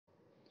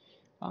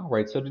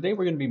Alright, so today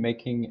we're going to be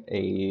making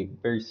a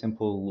very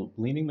simple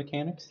leaning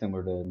mechanic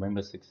similar to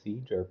Rainbow Six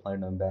Siege or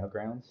Platinum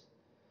Battlegrounds.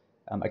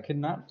 I could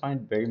not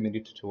find very many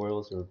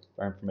tutorials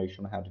or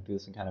information on how to do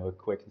this in kind of a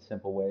quick and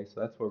simple way,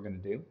 so that's what we're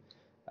going to do.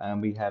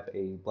 We have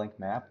a blank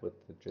map with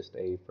just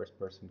a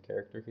first-person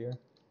character here.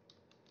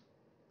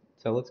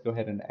 So let's go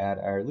ahead and add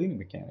our leaning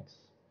mechanics.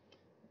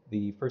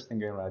 The first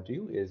thing you're going to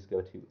do is go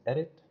to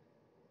Edit,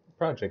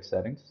 Project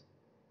Settings,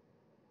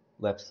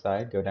 left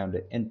side, go down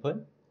to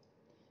Input,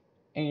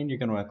 and you're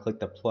going to want to click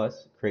the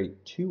plus,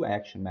 create two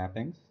action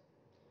mappings.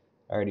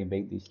 I already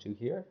made these two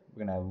here.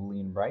 We're going to have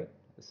lean right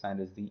assigned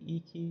as the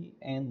E key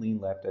and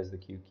lean left as the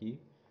Q key.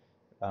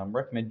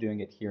 Recommend doing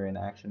it here in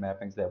action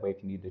mappings. That way if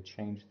you need to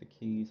change the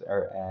keys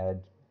or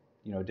add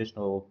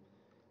additional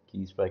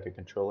keys for like a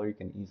controller, you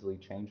can easily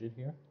change it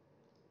here.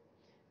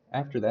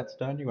 After that's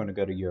done, you're going to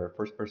go to your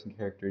first person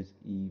character's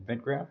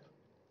event graph,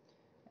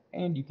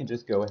 and you can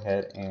just go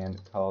ahead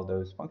and call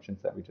those functions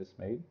that we just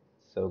made.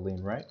 So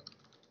lean right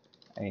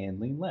and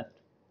lean left.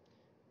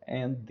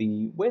 And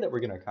the way that we're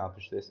going to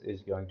accomplish this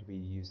is going to be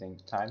using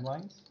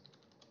timelines.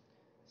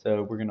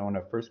 So we're going to, on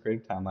a first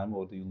created timeline,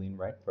 we'll do lean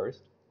right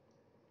first.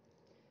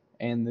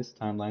 And this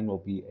timeline will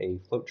be a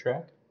float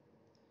track.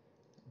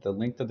 The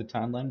length of the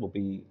timeline will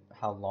be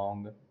how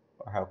long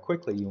or how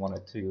quickly you want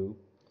it to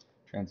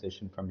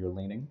transition from your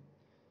leaning.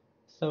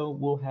 So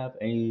we'll have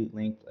a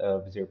length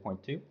of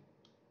 0.2.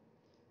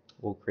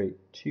 We'll create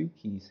two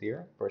keys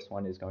here. First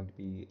one is going to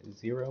be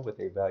 0 with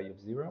a value of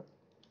 0.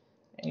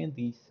 And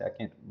the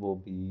second will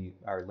be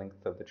our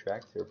length of the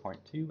track,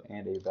 0.2,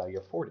 and a value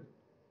of 40.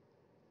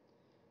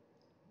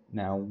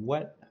 Now,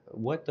 what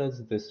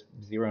does this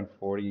 0 and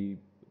 40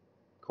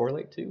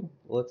 correlate to?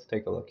 Well, let's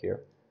take a look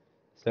here.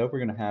 So we're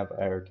going to have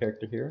our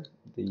character here,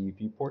 the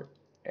viewport,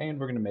 and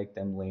we're going to make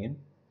them lean.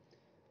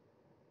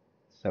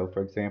 So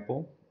for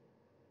example,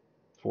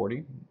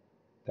 40,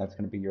 that's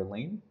going to be your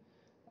lean.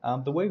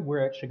 The way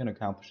we're actually going to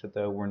accomplish it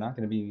though, we're not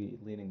going to be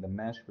leaning the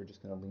mesh, we're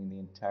just going to lean the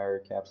entire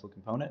capsule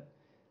component.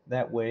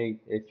 That way,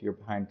 if you're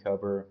behind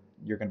cover,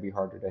 you're going to be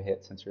harder to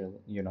hit since you're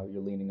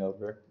leaning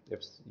over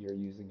if you're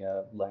using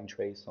a line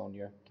trace on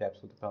your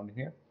capsule component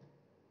here.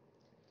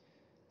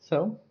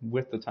 So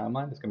with the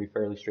timeline, it's going to be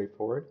fairly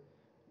straightforward.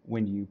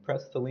 When you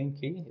press the lean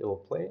key, it will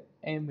play it,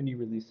 and when you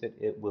release it,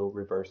 it will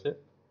reverse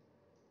it.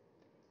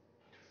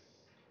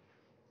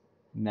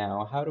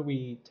 Now, how do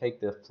we take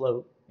the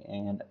float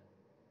and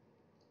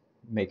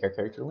make our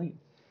character lean?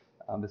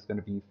 It's going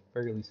to be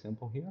fairly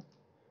simple here.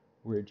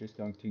 We're just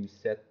going to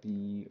set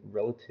the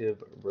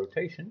relative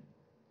rotation.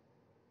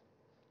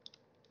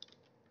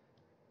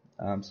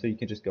 So you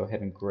can just go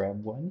ahead and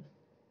grab one,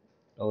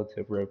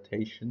 relative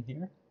rotation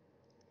here.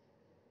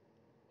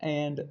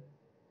 And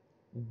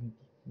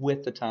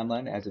with the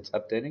timeline, as it's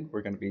updating,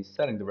 we're going to be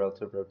setting the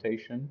relative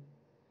rotation.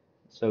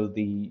 So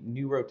the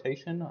new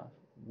rotation,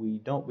 we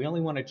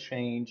only want to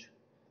change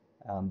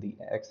the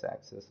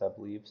x-axis, I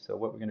believe. So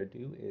what we're going to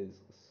do is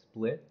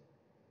split.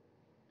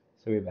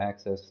 So we have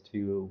access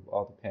to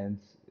all the pins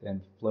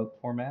in float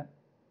format.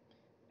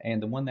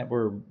 And the one that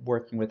we're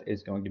working with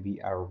is going to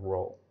be our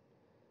roll.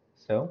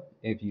 So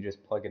if you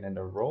just plug it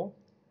into roll,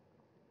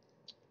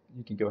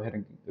 you can go ahead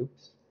and,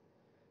 oops.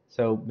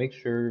 So make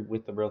sure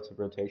with the relative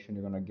rotation,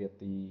 you're going to get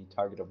the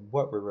target of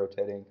what we're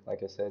rotating.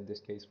 Like I said, in this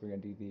case, we're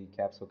going to do the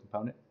capsule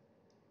component.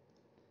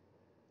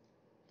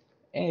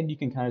 And you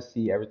can kind of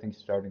see everything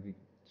starting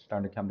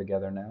to come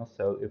together now.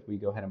 So if we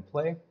go ahead and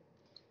play,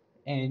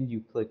 and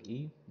you click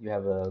E, you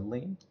have a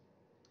lean.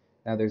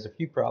 Now there's a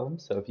few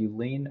problems. So if you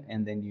lean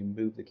and then you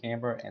move the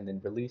camera and then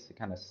release, it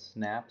kind of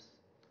snaps.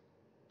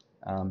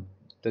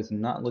 Does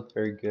not look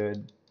very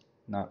good,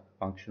 not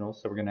functional.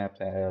 So we're going to have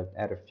to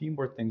add a few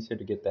more things here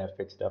to get that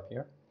fixed up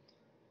here.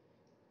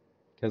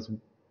 Because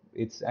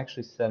it's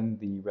actually setting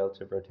the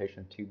relative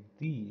rotation to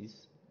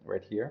these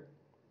right here,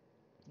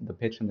 the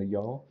pitch and the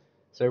yaw.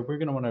 So we're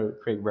going to want to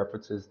create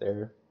references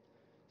there.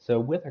 So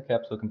with our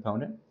capsule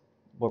component,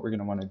 what we're going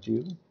to want to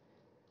do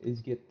is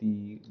get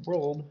the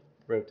world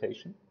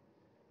rotation.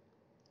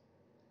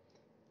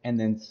 And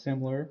then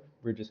similar,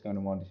 we're just going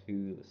to want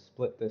to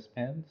split this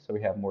pen so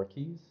we have more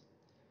keys.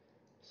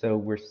 So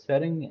we're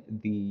setting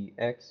the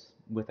X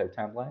with our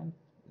timeline.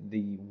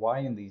 The Y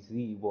and the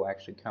Z will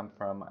actually come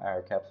from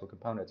our capsule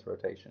components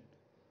rotation.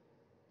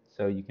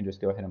 So you can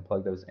just go ahead and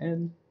plug those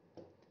in.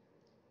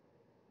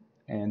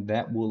 And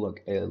that will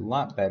look a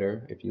lot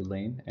better if you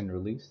lean and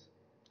release.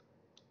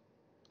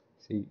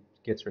 See, it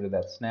gets rid of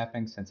that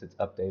snapping since it's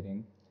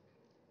updating.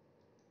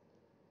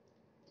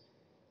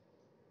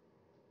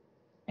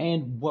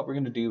 And what we're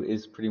going to do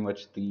is pretty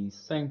much the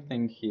same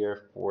thing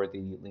here for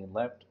the lean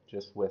left,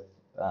 just with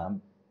kind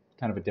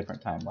of a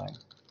different timeline.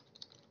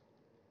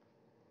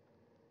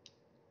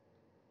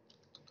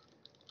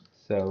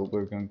 So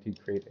we're going to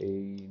create a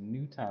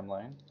new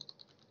timeline.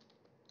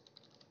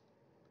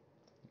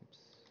 Oops.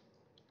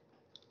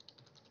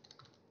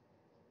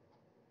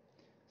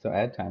 So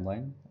add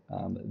timeline.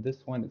 This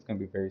one is going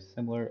to be very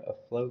similar. A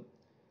float,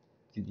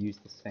 you use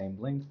the same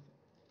length.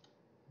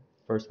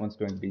 First one's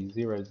going to be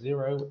 0,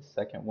 0.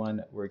 Second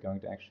one, we're going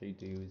to actually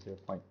do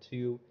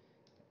 0.2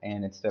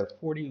 and instead of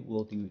 40,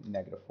 we'll do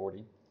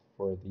 -40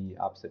 for the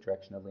opposite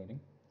direction of leaning.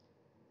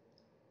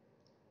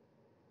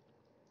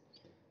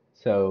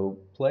 So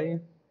play,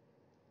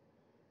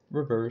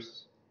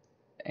 reverse,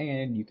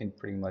 and you can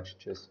pretty much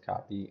just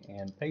copy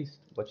and paste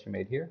what you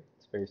made here.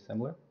 It's very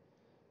similar.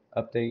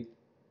 Update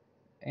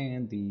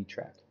and the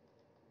track.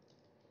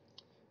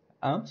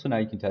 So now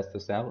you can test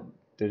this out.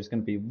 There's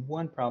going to be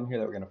one problem here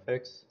that we're going to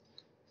fix.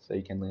 So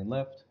you can lean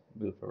left,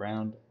 move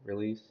around,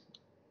 release,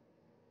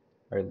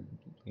 or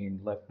lean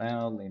left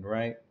now, lean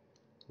right,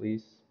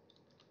 release.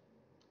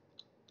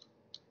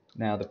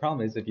 Now the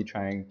problem is if you're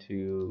trying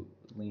to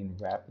lean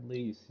rapidly,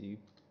 you see,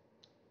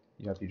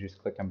 if you just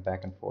click them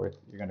back and forth,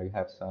 you're going to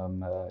have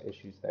some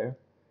issues there.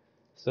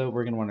 So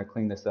we're going to want to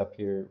clean this up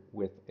here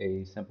with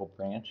a simple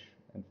branch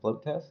and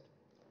float test.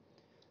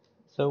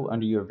 So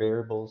under your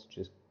variables,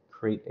 just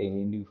create a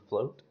new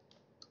float.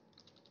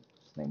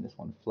 Let's name this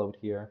one float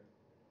here.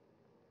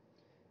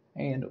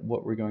 And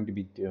what we're going to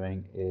be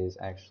doing is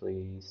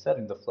actually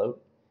setting the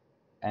float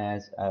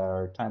as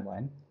our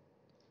timeline.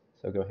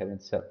 So go ahead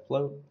and set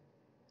float.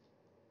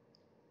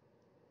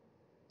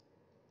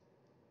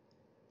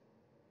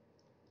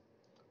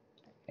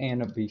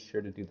 And be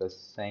sure to do the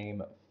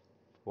same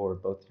for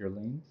both your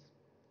leans.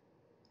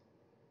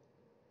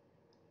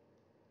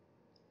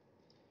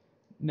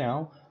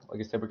 Now, like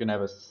I said, we're going to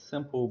have a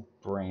simple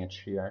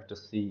branch here to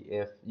see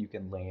if you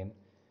can lean.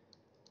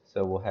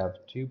 So we'll have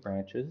two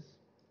branches.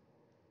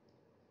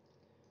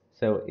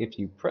 So if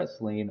you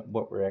press lean,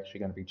 what we're actually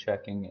going to be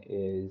checking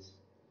is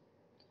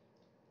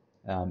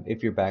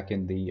if you're back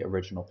in the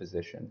original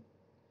position.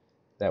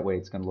 That way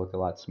it's going to look a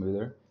lot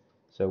smoother.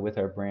 So with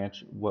our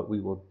branch, what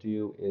we will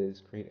do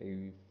is create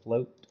a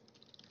float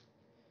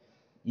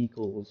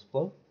equals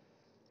float.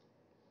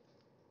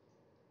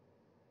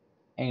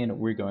 And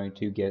we're going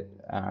to get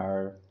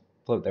our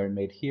float that we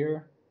made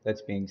here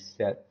that's being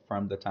set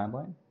from the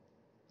timeline.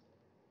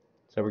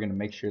 So we're going to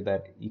make sure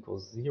that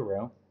equals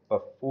 0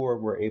 before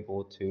we're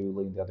able to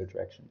lean the other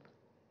direction.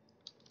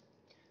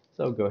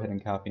 So go ahead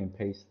and copy and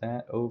paste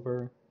that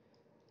over,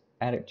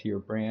 add it to your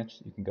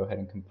branch. You can go ahead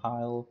and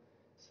compile,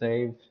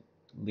 save,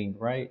 lean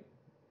right,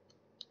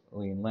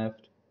 lean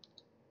left,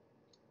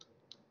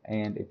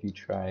 and if you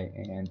try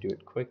and do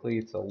it quickly,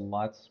 it's a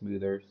lot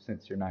smoother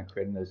since you're not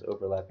creating those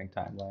overlapping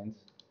timelines.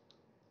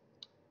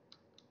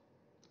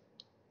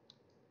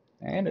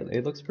 And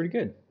it looks pretty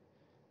good.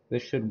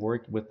 This should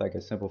work with like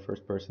a simple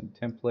first person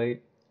template.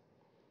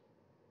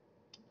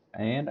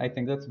 And I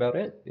think that's about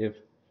it. If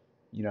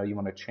you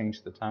want to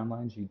change the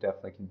timelines, you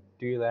definitely can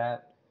do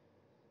that.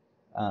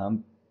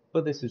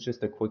 But this is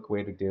just a quick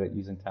way to do it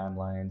using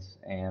timelines,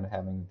 and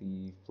having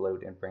the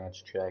float and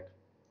branch check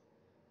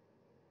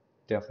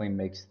definitely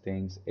makes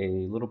things a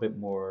little bit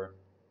more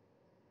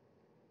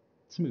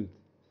smooth.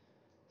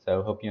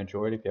 So hope you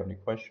enjoyed. If you have any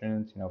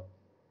questions,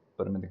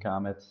 put them in the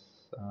comments.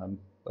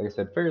 Like I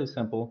said, fairly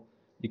simple.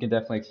 You can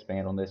definitely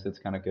expand on this. It's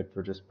kind of good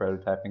for just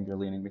prototyping your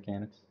leaning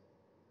mechanics.